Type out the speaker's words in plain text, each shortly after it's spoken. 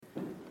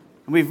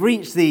We've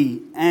reached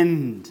the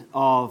end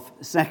of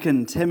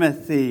 2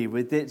 Timothy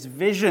with its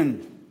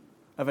vision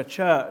of a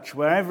church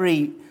where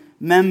every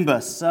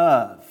member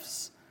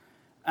serves.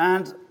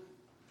 And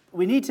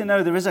we need to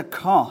know there is a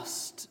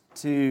cost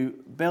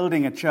to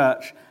building a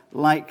church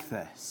like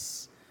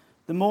this.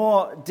 The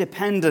more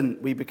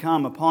dependent we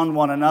become upon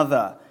one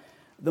another,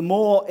 the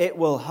more it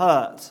will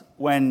hurt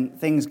when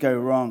things go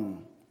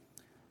wrong.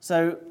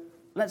 So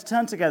let's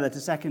turn together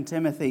to 2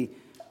 Timothy.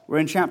 We're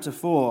in chapter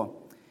 4.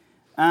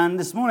 And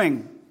this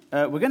morning,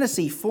 we're going to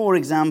see 4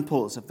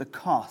 examples of the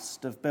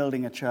cost of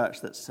building a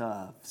church that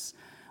serves.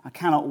 I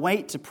cannot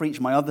wait to preach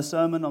my other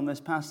sermon on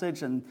this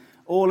passage and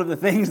all of the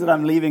things that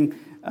I'm leaving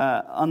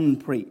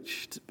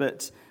unpreached.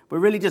 But we're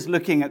really just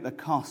looking at the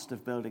cost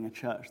of building a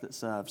church that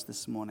serves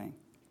this morning.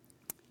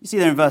 You see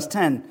there in verse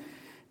 10,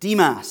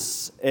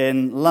 Demas,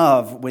 in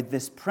love with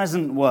this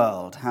present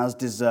world, has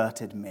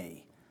deserted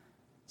me.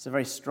 It's a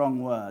very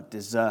strong word,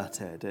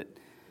 deserted. It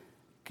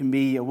can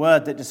be a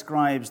word that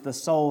describes the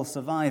sole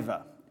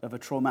survivor of a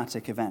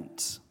traumatic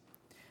event.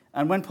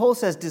 And when Paul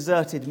says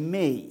deserted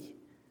me,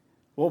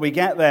 what we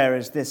get there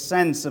is this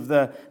sense of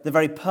the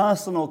very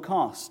personal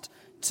cost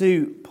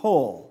to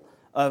Paul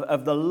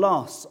of the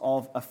loss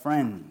of a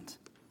friend.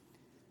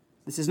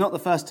 This is not the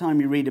first time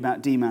you read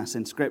about Demas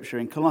in Scripture.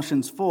 In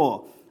Colossians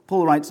 4,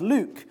 Paul writes,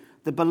 Luke,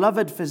 the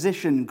beloved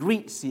physician,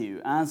 greets you,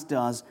 as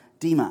does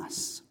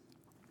Demas.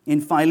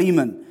 In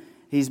Philemon,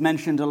 he's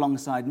mentioned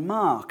alongside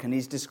Mark, and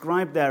he's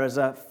described there as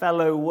a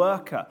fellow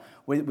worker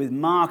with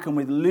Mark and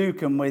with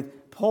Luke and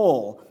with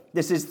Paul.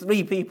 This is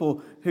 3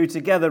 people who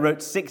together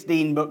wrote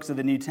 16 books of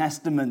the New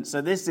Testament. So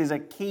this is a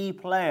key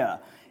player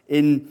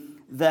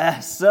in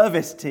their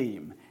service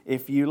team,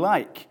 if you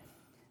like.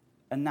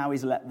 And now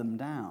he's let them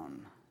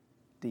down.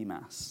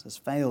 Demas has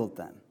failed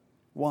them.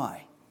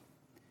 Why?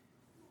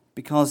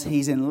 Because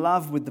he's in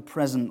love with the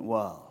present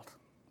world.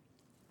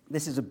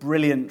 This is a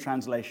brilliant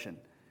translation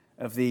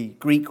of the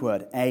Greek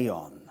word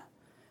aeon.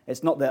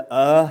 It's not the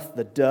earth,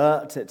 the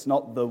dirt. It's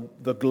not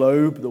the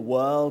globe, the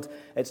world.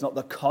 It's not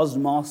the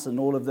cosmos and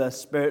all of the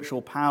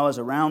spiritual powers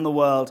around the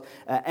world.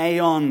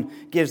 Aeon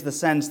gives the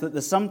sense that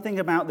there's something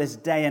about this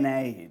day and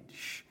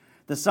age.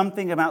 There's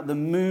something about the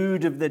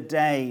mood of the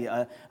day.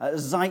 A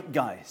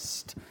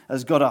zeitgeist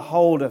has got a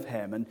hold of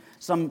him. And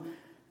some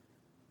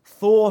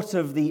thought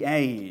of the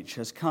age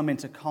has come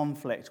into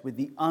conflict with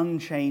the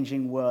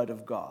unchanging word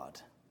of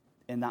God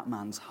in that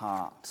man's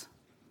heart.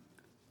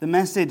 The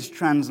Message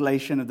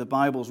translation of the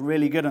Bible is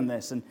really good on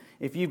this. And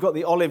if you've got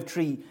the Olive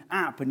Tree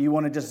app and you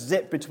want to just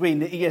zip between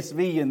the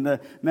ESV and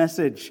the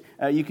Message,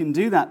 you can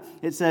do that.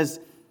 It says,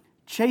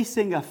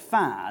 chasing a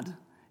fad,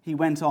 he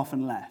went off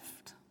and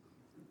left.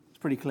 It's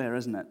pretty clear,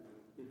 isn't it?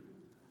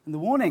 And the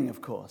warning,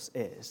 of course,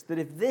 is that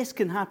if this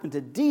can happen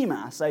to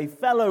Demas, a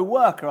fellow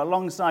worker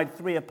alongside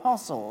 3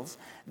 apostles,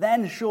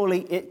 then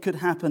surely it could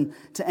happen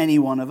to any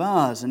one of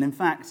us. And in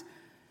fact,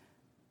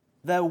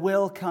 there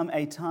will come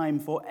a time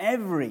for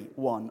every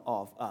one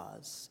of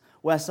us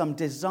where some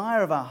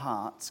desire of our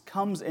hearts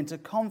comes into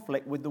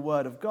conflict with the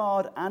Word of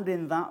God, and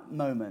in that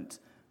moment,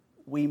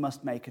 we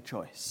must make a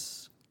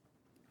choice.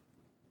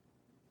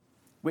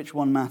 Which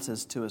one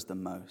matters to us the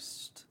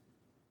most?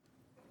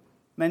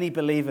 Many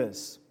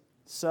believers,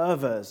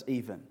 servers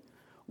even,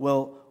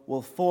 will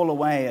fall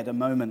away at a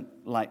moment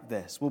like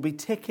this. We'll be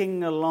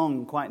ticking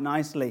along quite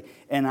nicely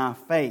in our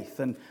faith,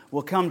 and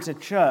we'll come to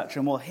church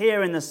and we'll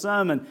hear in the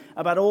sermon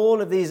about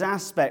all of these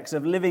aspects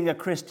of living a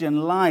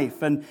Christian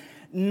life, and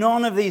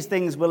none of these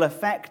things will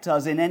affect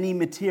us in any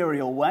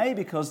material way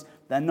because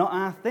they're not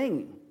our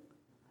thing.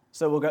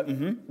 So we'll go,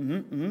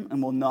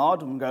 and we'll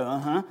nod and we'll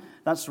go,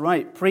 that's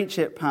right, preach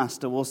it,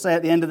 Pastor. We'll say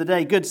at the end of the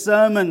day, good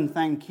sermon,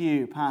 thank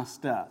you,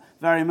 Pastor,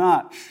 very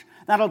much.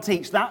 That'll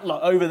teach that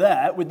lot over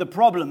there with the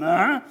problem,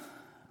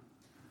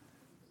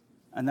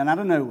 And then out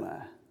of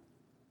nowhere,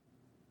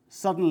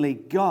 suddenly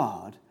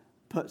God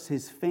puts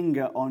his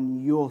finger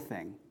on your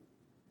thing.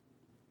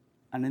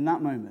 And in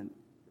that moment,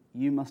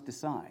 you must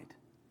decide,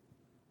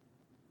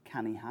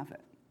 can he have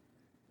it?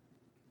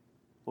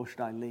 Or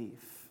should I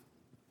leave?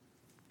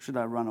 Should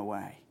I run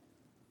away?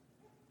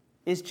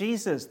 Is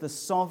Jesus the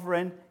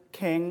sovereign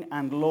King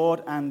and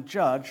Lord and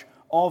Judge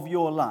of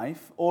your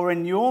life? Or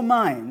in your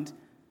mind,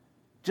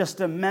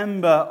 just a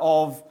member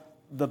of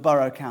the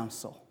borough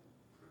council?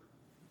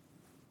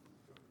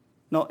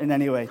 Not in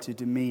any way to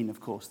demean, of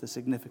course, the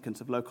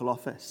significance of local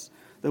office.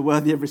 They're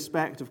worthy of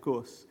respect, of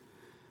course.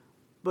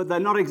 But they're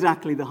not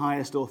exactly the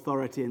highest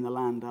authority in the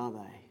land, are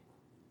they?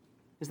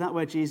 Is that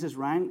where Jesus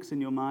ranks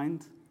in your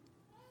mind?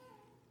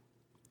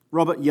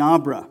 Robert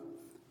Yarbrough,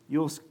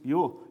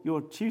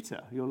 your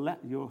tutor,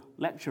 your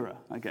lecturer,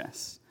 I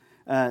guess,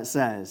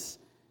 says,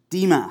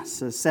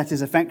 Demas has set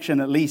his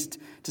affection, at least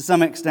to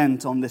some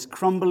extent, on this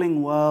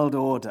crumbling world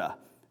order,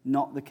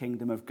 not the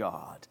kingdom of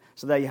God.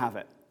 So there you have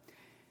it.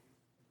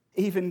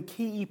 Even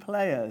key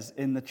players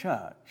in the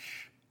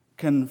church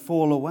can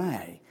fall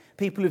away.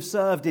 people who've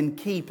served in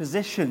key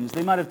positions.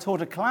 They might have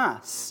taught a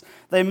class.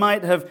 They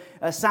might have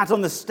sat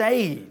on the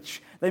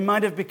stage. They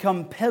might have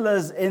become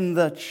pillars in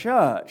the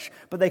church,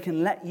 but they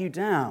can let you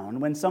down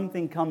when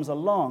something comes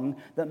along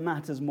that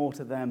matters more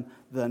to them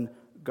than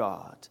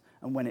God.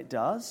 And when it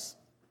does,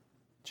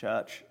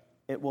 church,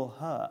 it will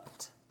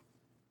hurt.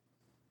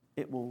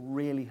 It will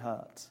really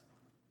hurt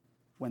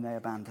when they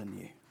abandon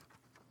you.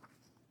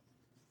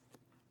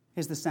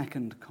 Here's the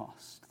second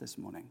cost this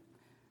morning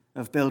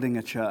of building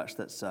a church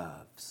that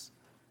serves.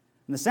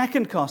 And the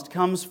second cost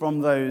comes from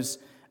those,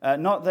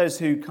 not those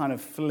who kind of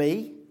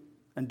flee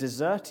and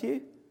desert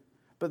you,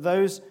 but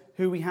those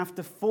who we have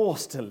to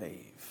force to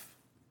leave.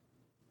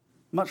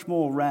 Much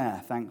more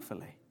rare,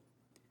 thankfully.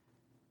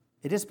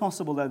 It is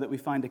possible, though, that we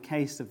find a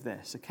case of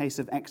this, a case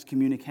of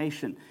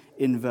excommunication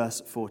in verse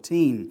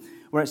 14,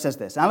 where it says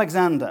this: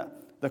 Alexander,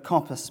 the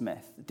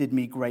coppersmith, did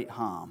me great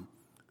harm.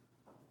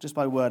 Just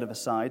by word of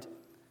aside,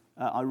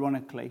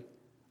 ironically,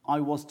 I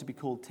was to be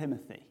called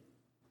Timothy.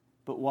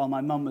 But while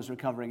my mum was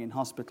recovering in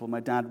hospital, my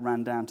dad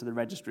ran down to the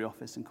registry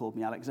office and called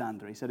me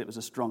Alexander. He said it was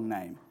a strong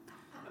name.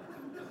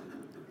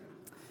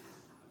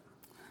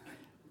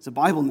 It's a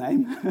Bible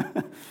name.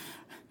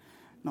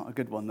 Not a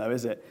good one, though,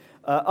 is it?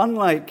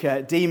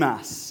 Unlike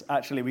Demas,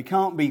 actually, we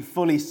can't be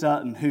fully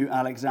certain who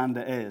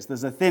Alexander is.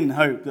 There's a thin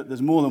hope that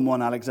there's more than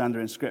one Alexander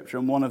in Scripture,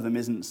 and one of them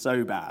isn't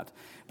so bad.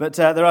 But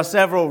there are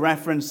several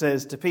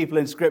references to people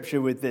in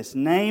Scripture with this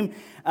name.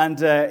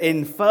 And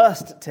in 1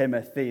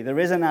 Timothy, there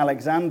is an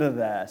Alexander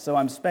there. So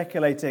I'm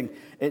speculating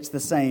it's the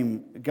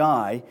same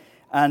guy.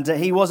 And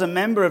he was a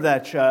member of their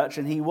church,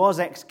 and he was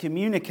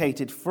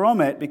excommunicated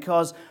from it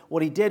because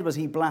what he did was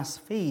he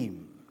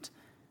blasphemed.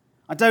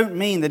 I don't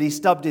mean that he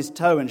stubbed his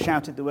toe and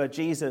shouted the word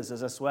Jesus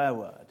as a swear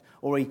word,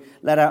 or he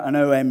let out an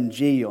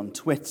OMG on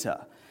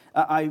Twitter.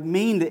 I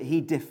mean that he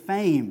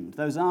defamed.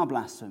 Those are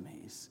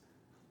blasphemies.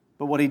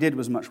 But what he did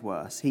was much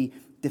worse. He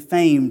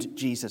defamed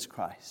Jesus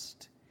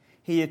Christ.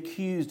 He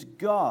accused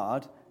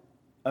God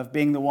of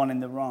being the one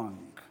in the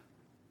wrong.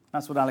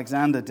 That's what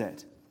Alexander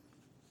did.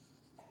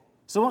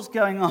 So what's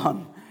going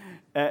on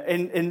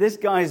in this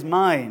guy's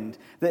mind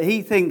that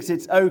he thinks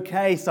it's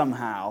okay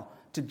somehow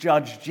to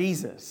judge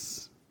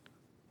Jesus?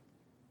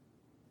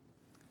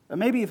 Or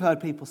maybe you've heard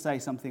people say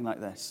something like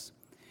this: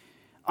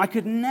 I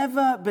could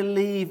never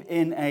believe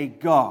in a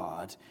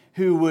God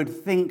who would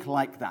think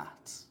like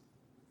that.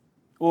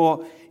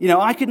 Or,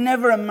 I could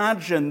never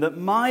imagine that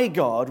my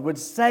God would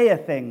say a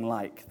thing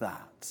like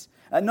that.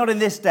 Not in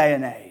this day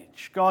and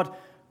age. God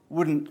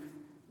wouldn't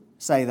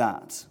say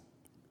that.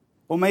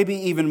 Or maybe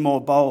even more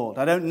bold.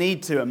 I don't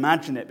need to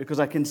imagine it because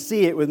I can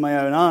see it with my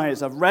own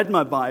eyes. I've read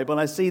my Bible.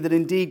 I see that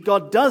indeed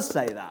God does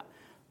say that.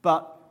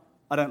 But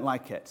I don't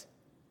like it.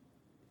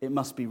 It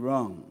must be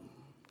wrong.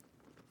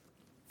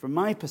 From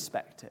my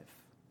perspective,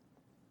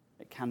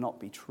 it cannot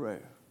be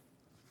true.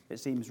 It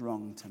seems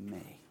wrong to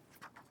me.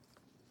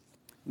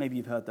 Maybe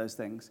you've heard those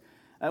things.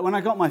 When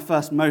I got my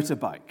first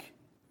motorbike,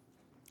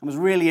 I was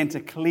really into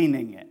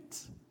cleaning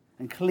it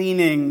and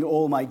cleaning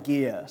all my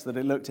gear so that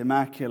it looked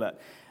immaculate.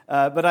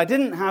 But I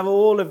didn't have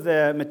all of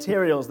the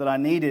materials that I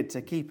needed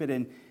to keep it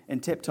in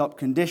tip-top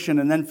condition.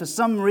 And then for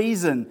some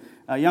reason,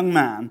 a young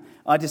man,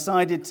 I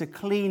decided to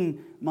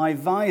clean my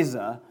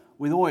visor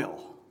with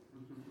oil.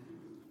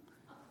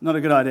 Not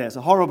a good idea. It's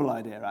a horrible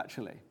idea,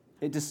 actually.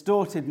 It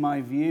distorted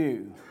my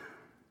view.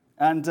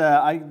 And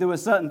there were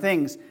certain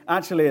things,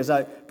 actually, as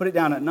I put it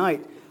down at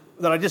night,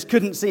 that I just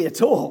couldn't see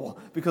at all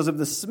because of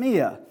the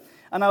smear.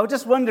 And I would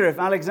just wonder if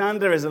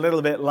Alexander is a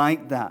little bit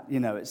like that.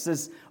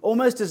 It's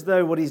almost as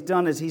though what he's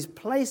done is he's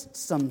placed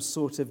some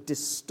sort of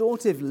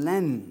distortive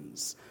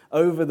lens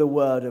over the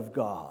Word of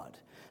God.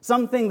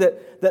 Something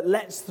that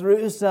lets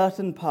through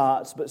certain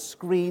parts but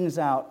screens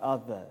out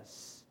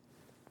others.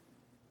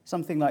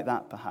 Something like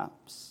that,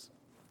 perhaps.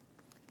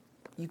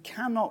 You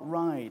cannot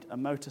ride a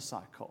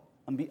motorcycle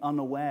and be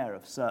unaware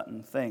of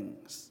certain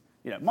things.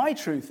 My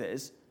truth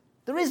is,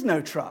 there is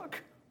no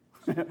truck.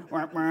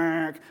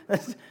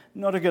 That's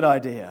not a good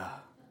idea.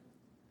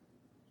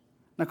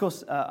 And of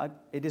course,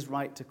 it is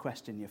right to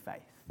question your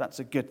faith. That's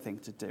a good thing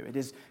to do. It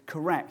is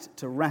correct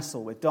to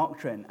wrestle with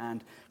doctrine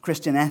and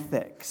Christian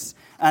ethics.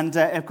 And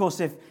of course,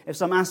 if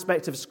some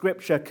aspect of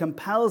Scripture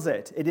compels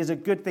it, it is a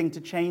good thing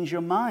to change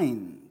your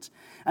mind.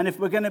 And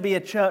if we're going to be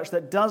a church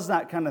that does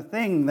that kind of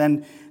thing,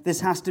 then this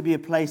has to be a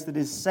place that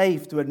is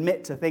safe to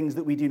admit to things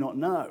that we do not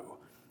know.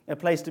 A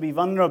place to be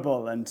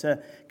vulnerable and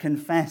to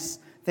confess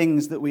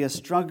things that we are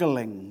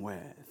struggling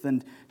with,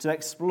 and to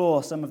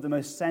explore some of the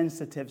most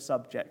sensitive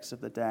subjects of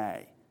the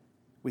day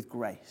with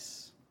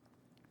grace,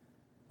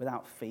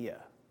 without fear.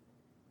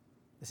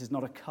 This is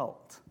not a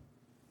cult.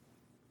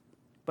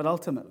 But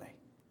ultimately,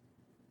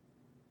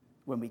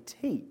 when we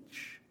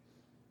teach,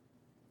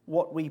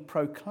 what we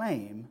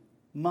proclaim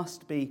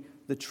must be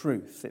the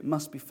truth. It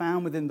must be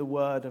found within the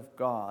Word of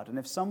God. And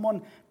if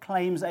someone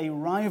claims a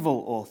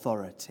rival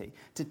authority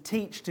to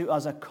teach to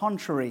us a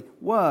contrary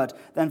word,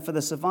 then for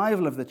the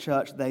survival of the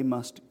church, they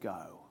must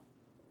go.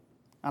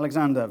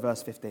 Alexander,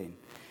 verse 15,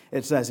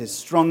 it says, is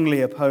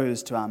strongly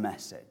opposed to our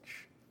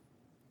message.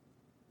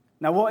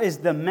 Now, what is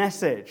the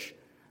message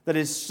that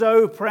is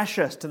so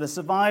precious to the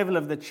survival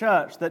of the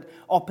church that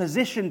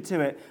opposition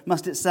to it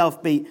must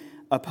itself be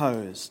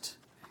opposed?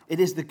 It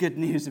is the good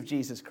news of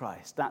Jesus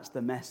Christ. That's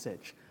the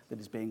message that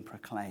is being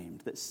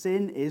proclaimed, that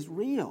sin is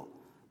real,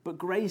 but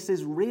grace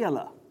is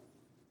realer.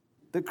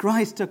 That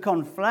Christ took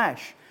on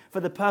flesh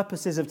for the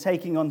purposes of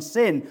taking on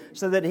sin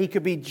so that he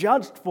could be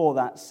judged for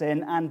that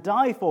sin and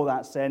die for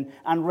that sin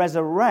and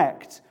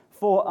resurrect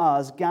for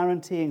us,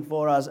 guaranteeing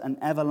for us an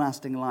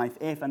everlasting life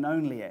if and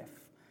only if,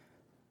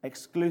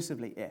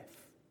 exclusively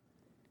if,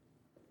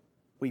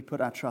 we put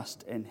our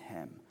trust in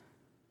him.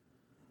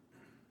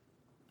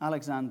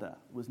 Alexander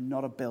was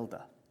not a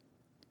builder.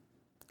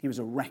 He was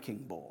a wrecking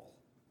ball.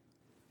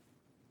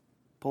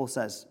 Paul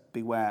says,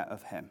 beware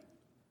of him.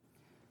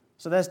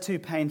 So there's two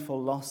painful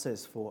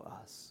losses for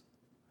us.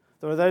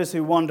 There are those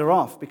who wander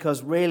off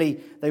because really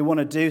they want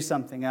to do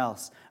something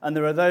else. And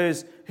there are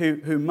those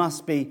who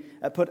must be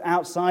put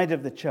outside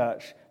of the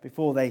church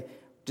before they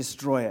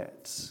destroy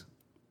it.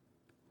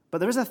 But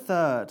there is a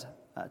third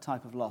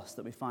type of loss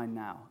that we find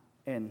now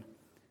in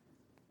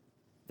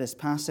this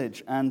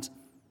passage. And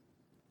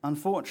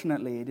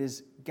unfortunately, it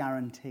is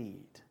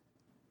guaranteed.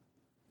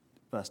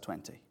 Verse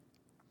 20.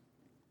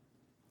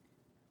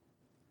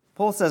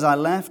 Paul says, I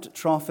left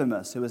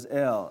Trophimus, who was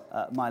ill,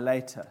 at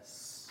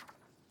Miletus.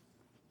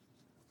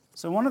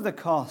 So one of the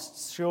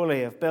costs,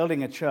 surely, of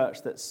building a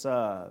church that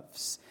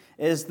serves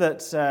is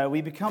that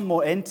we become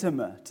more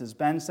intimate, as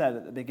Ben said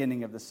at the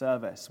beginning of the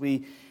service.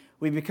 We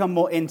become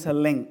more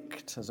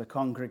interlinked as a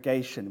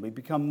congregation. We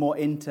become more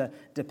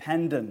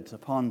interdependent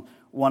upon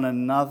one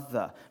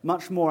another.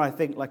 Much more, I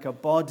think, like a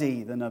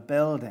body than a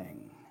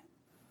building.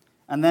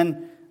 And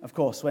then, of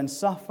course, when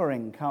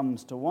suffering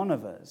comes to one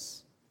of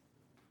us,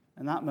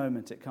 in that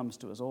moment it comes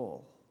to us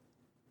all.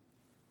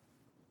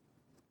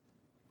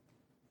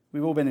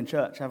 We've all been in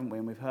church, haven't we?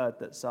 And we've heard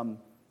that some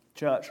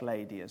church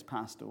lady has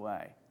passed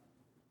away.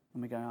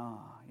 And we go,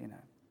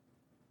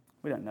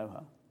 we don't know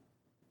her.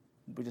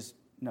 We just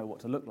know what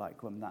to look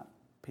like when that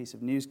piece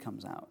of news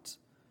comes out.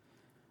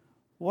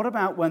 What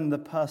about when the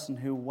person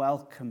who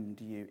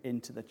welcomed you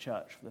into the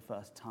church for the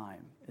first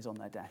time is on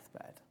their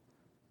deathbed?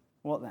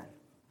 What then?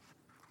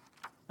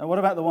 And what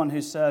about the one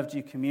who served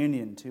you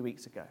communion 2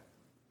 weeks ago?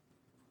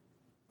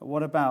 But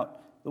what about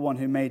the one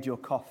who made your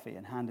coffee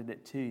and handed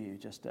it to you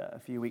just a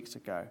few weeks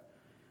ago?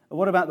 Or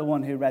what about the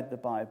one who read the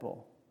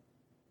Bible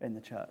in the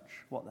church?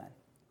 What then?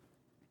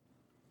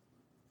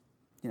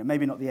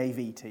 Maybe not the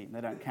AV team. They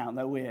don't count.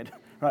 They're weird.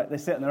 Right, they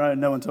sit on their own.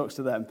 No one talks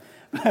to them.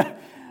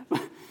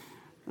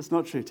 That's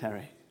not true,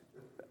 Terry.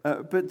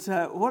 But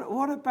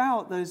what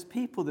about those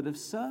people that have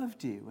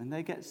served you when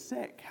they get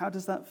sick? How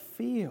does that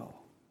feel?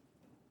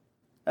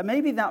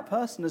 Maybe that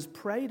person has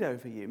prayed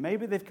over you.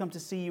 Maybe they've come to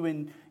see you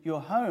in your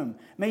home.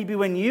 Maybe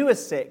when you were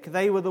sick,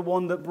 they were the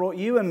one that brought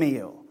you a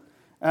meal.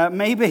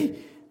 Maybe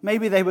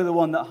they were the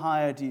one that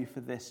hired you for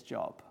this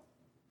job.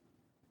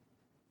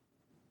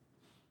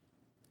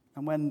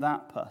 And when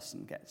that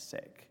person gets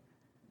sick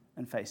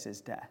and faces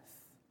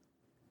death,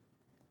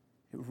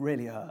 it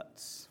really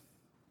hurts.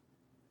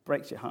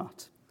 Breaks your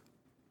heart.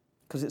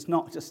 Because it's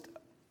not just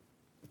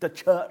the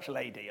church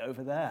lady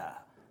over there.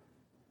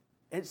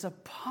 It's a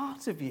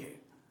part of you.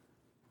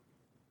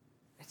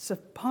 It's a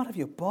part of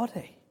your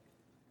body.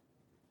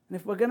 And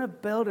if we're going to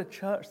build a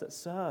church that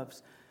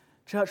serves,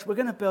 we're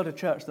going to build a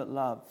church that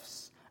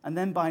loves. And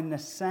then by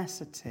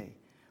necessity,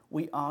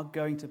 we are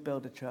going to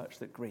build a church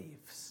that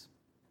grieves.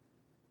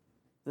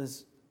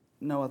 There's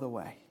no other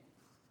way.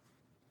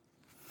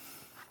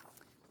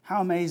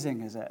 How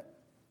amazing is it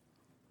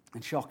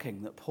and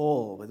shocking that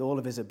Paul, with all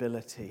of his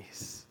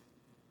abilities,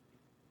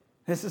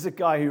 this is a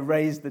guy who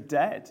raised the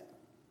dead.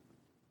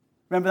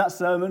 Remember that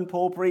sermon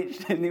Paul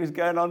preached, and he was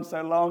going on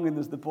so long, and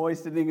there's the boy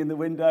sitting in the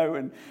window,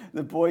 and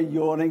the boy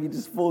yawning, he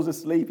just falls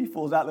asleep, he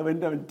falls out the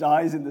window and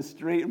dies in the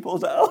street, and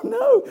Paul's like, oh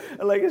no,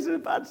 and like, it's a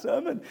bad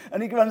sermon.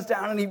 And he runs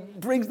down and he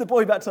brings the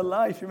boy back to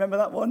life. You remember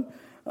that one?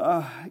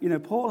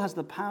 Paul has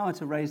the power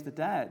to raise the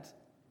dead.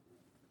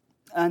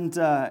 And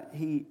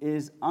he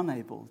is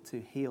unable to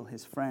heal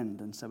his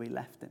friend, and so he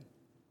left him.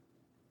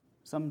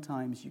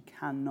 Sometimes you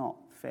cannot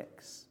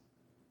fix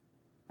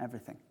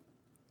everything.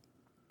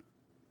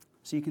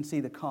 So you can see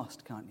the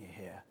cost, can't you,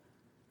 here,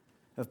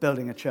 of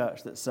building a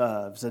church that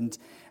serves. And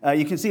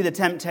you can see the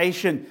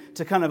temptation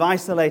to kind of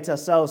isolate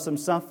ourselves from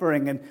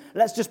suffering and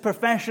let's just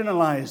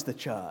professionalize the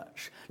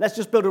church. Let's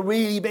just build a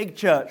really big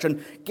church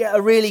and get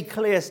a really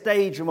clear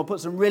stage and we'll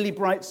put some really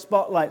bright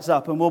spotlights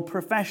up and we'll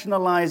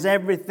professionalize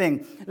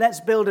everything. Let's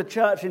build a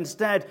church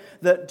instead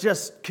that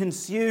just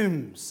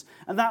consumes.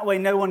 And that way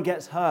no one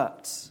gets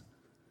hurt.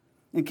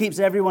 It keeps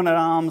everyone at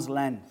arm's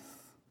length.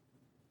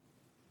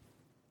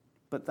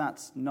 But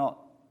that's not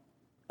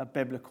a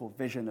biblical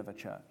vision of a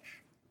church.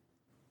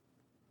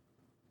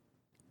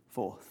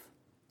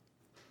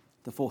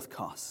 The fourth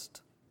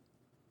cost.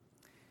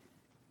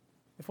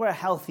 If we're a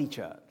healthy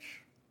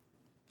church,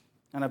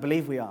 and I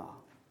believe we are,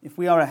 if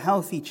we are a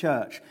healthy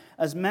church,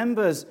 as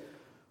members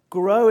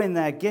grow in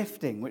their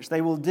gifting, which they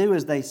will do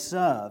as they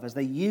serve, as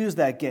they use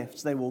their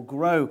gifts, they will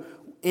grow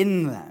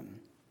in them.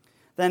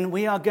 then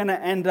we are going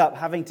to end up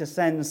having to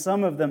send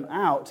some of them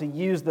out to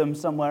use them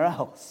somewhere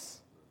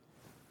else.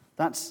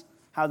 That's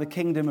how the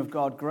kingdom of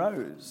God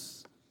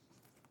grows.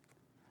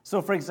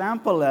 So for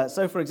example,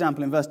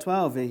 in verse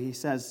 12, he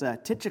says,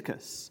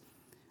 Tychicus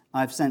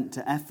I've sent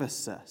to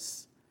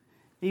Ephesus.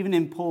 Even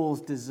in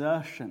Paul's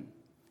desertion,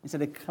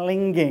 instead of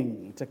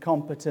clinging to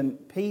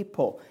competent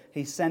people,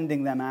 he's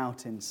sending them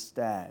out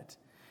instead.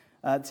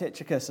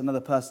 Tychicus,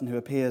 another person who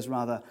appears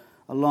rather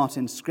a lot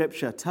in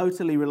Scripture,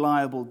 totally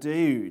reliable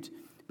dude,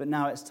 but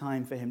now it's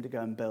time for him to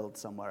go and build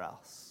somewhere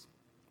else.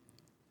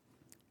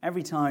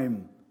 Every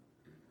time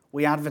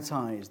we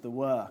advertise the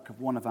work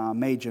of one of our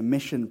major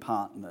mission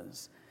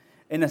partners,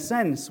 in a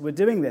sense, we're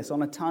doing this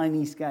on a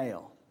tiny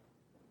scale.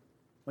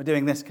 We're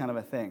doing this kind of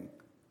a thing.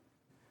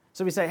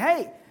 So we say,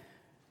 hey,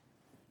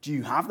 do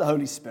you have the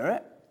Holy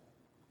Spirit?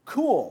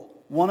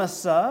 Cool. Want to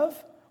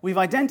serve? We've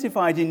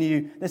identified in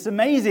you this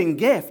amazing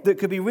gift that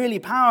could be really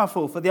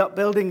powerful for the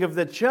upbuilding of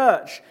the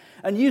church.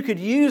 And you could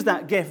use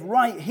that gift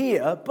right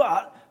here,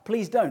 but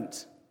please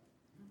don't.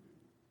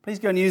 Please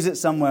go and use it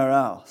somewhere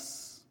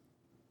else,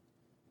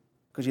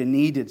 because you're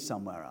needed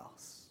somewhere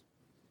else.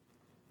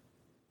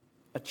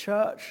 A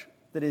church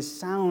that is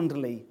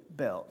soundly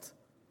built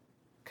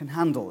can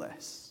handle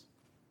this.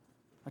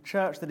 A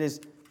church that is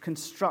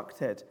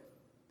constructed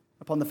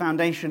upon the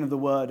foundation of the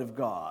Word of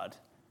God,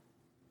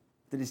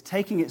 that is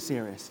taking it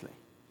seriously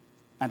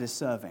and is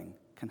serving,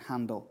 can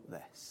handle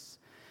this.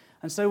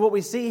 And so what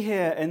we see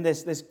here in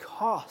this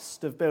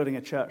cost of building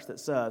a church that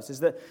serves is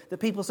that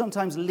people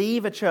sometimes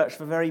leave a church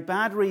for very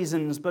bad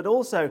reasons, but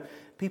also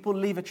people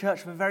leave a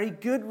church for very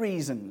good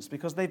reasons,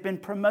 because they've been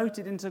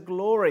promoted into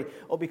glory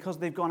or because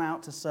they've gone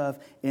out to serve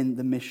in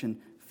the mission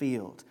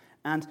field.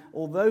 And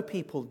although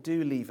people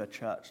do leave a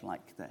church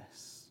like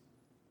this,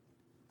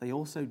 they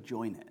also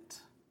join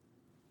it.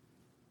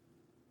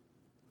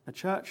 A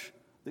church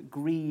that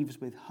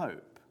grieves with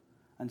hope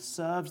and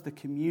serves the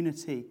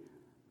community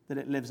that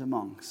it lives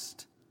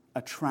amongst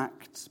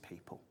attracts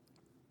people.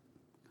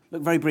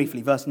 Look very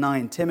briefly, verse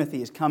 9,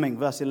 Timothy is coming.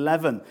 Verse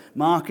 11,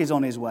 Mark is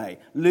on his way.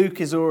 Luke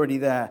is already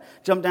there.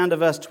 Jump down to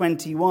verse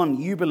 21,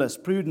 Eubulus,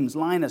 Prudence,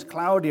 Linus,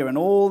 Claudia, and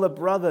all the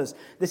brothers.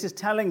 This is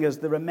telling us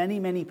there are many,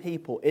 many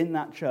people in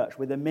that church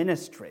with a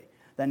ministry.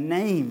 They're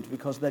named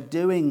because they're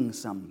doing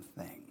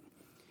something.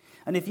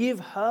 And if you've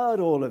heard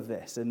all of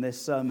this in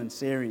this sermon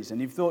series and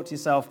you've thought to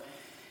yourself,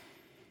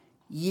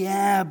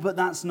 yeah, but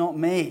that's not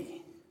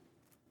me.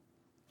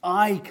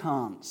 I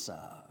can't serve.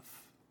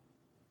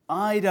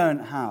 I don't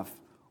have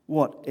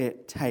what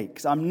it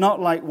takes. I'm not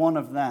like one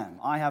of them.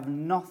 I have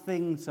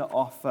nothing to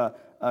offer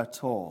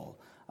at all.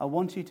 I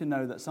want you to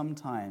know that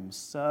sometimes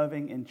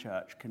serving in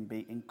church can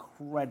be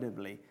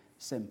incredibly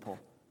simple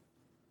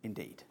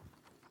indeed.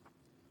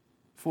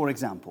 For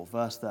example,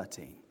 verse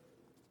 13.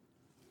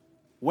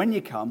 When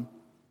you come,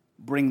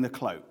 bring the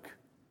cloak.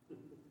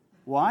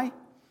 Why?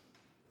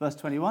 Verse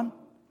 21.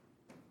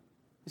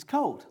 It's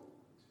cold.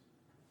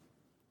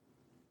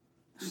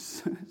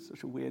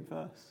 Such a weird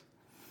verse.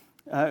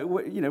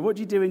 What do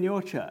you do in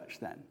your church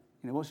then?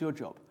 What's your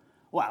job?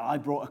 Well, I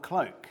brought a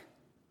cloak.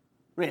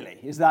 Really?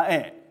 Is that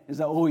it? Is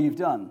that all you've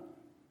done?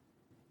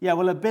 Yeah,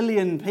 well, 1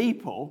 billion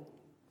people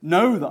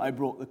know that I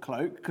brought the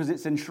cloak because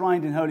it's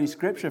enshrined in Holy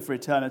Scripture for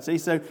eternity,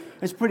 so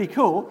it's pretty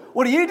cool.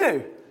 What do you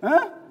do?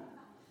 Huh?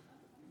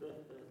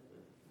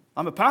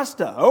 I'm a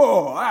pastor.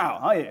 Oh, wow.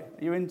 Are you?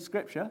 Are you in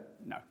Scripture?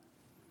 No.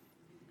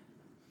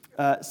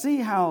 See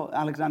how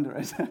Alexander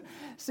is.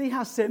 See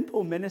how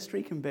simple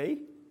ministry can be?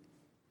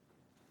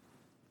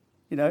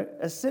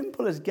 As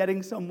simple as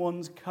getting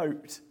someone's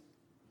coat.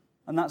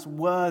 And that's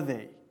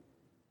worthy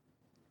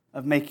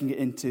of making it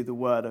into the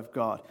Word of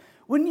God.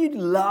 Wouldn't you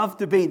love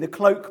to be the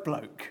cloak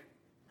bloke?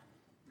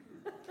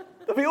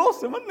 That'd be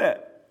awesome, wouldn't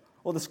it?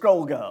 Or the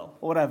scroll girl,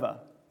 or whatever.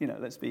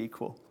 Let's be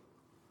equal.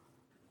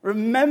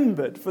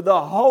 Remembered for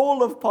the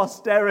whole of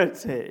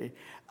posterity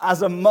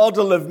as a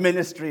model of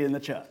ministry in the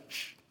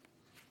church.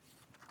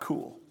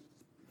 Cool.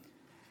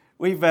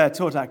 We've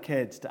taught our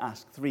kids to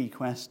ask 3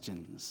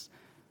 questions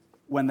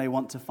when they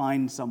want to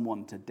find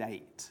someone to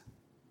date.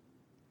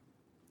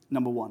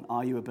 Number 1,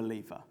 are you a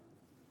believer?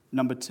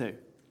 Number 2,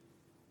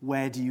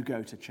 where do you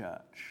go to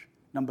church?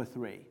 Number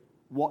 3,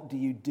 what do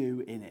you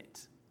do in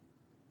it?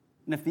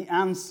 And if the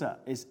answer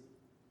is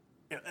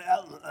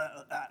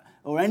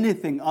or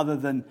anything other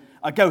than,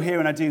 I go here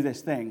and I do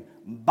this thing,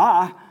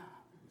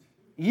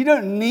 you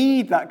don't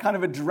need that kind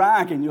of a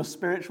drag in your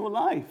spiritual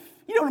life.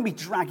 You don't want to be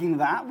dragging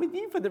that with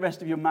you for the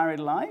rest of your married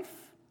life.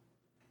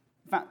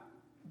 In fact,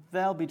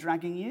 they'll be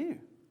dragging you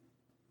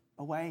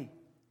away.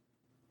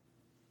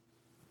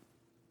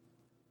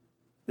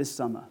 This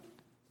summer,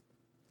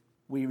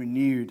 we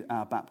renewed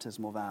our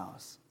baptismal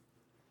vows.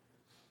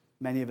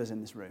 Many of us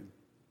in this room.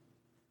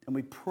 And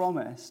we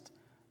promised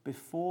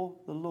before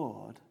the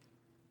Lord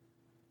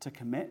to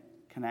commit,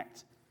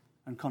 connect,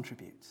 and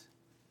contribute.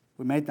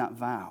 We made that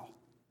vow.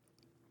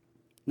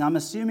 Now, I'm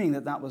assuming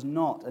that was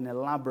not an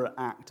elaborate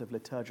act of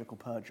liturgical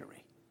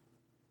perjury,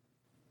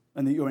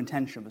 and that your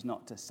intention was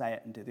not to say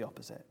it and do the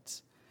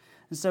opposite.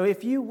 And so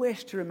if you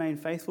wish to remain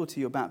faithful to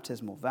your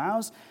baptismal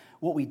vows,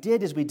 what we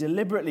did is we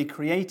deliberately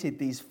created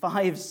these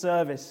 5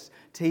 service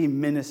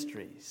team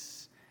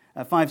ministries,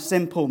 5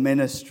 simple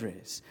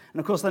ministries. And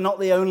of course, they're not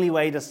the only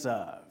way to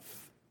serve.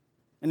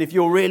 And if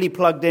you're really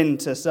plugged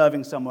into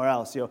serving somewhere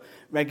else, you're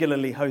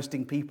regularly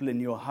hosting people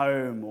in your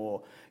home,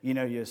 or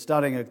you're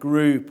starting a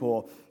group,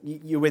 or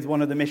you're with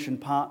one of the mission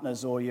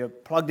partners, or you're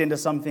plugged into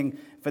something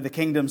for the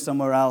kingdom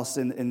somewhere else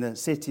in the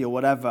city or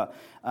whatever,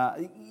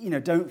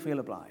 don't feel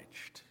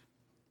obliged.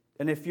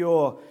 And if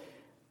you're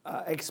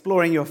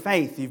exploring your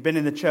faith, you've been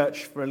in the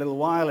church for a little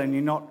while and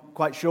you're not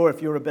quite sure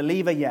if you're a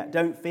believer yet,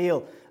 don't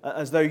feel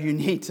as though you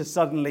need to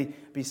suddenly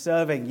be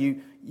serving.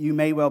 You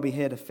may well be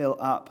here to fill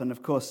up. And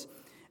of course,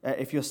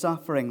 if you're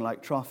suffering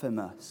like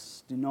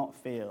Trophimus, do not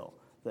feel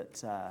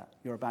that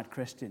you're a bad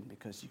Christian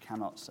because you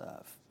cannot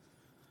serve.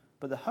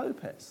 But the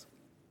hope is,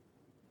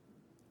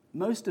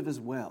 most of us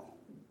will.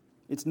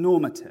 It's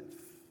normative.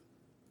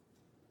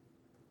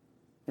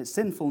 It's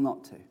sinful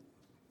not to.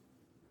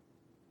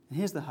 And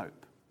here's the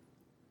hope.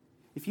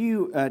 If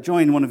you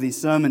join one of these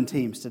sermon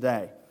teams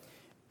today,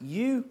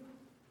 you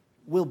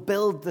will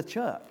build the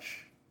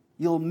church.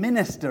 You'll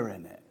minister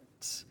in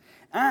it.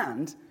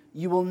 And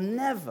you will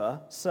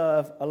never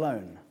serve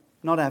alone.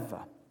 Not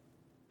ever.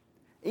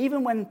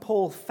 Even when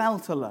Paul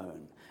felt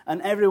alone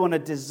and everyone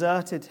had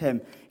deserted him,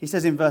 he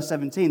says in verse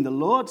 17, "The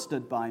Lord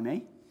stood by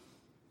me,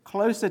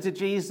 closer to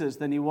Jesus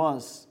than he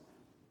was,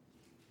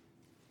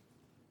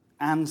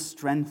 and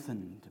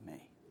strengthened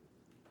me."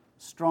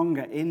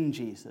 Stronger in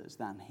Jesus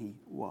than he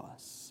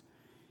was.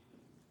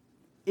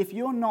 If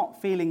you're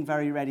not feeling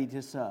very ready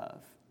to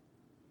serve,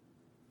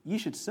 you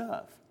should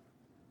serve.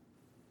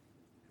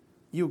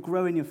 You'll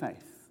grow in your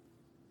faith.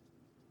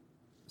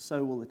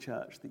 So will the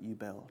church that you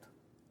build.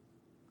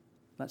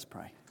 Let's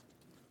pray.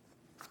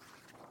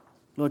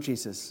 Lord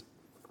Jesus,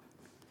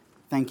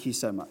 thank you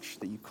so much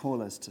that you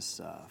call us to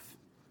serve,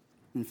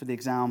 and for the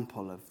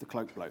example of the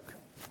cloak bloke.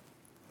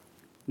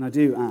 And I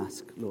do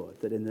ask,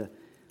 Lord, that in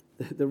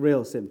the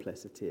real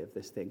simplicity of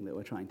this thing that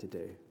we're trying to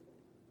do,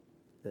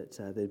 that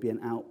there'd be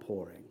an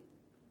outpouring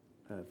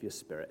of your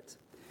Spirit,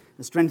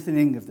 a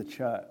strengthening of the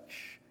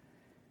church,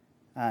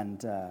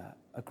 and a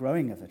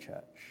growing of the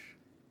church.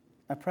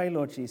 I pray,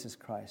 Lord Jesus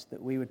Christ,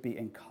 that we would be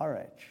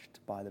encouraged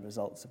by the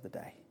results of the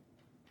day.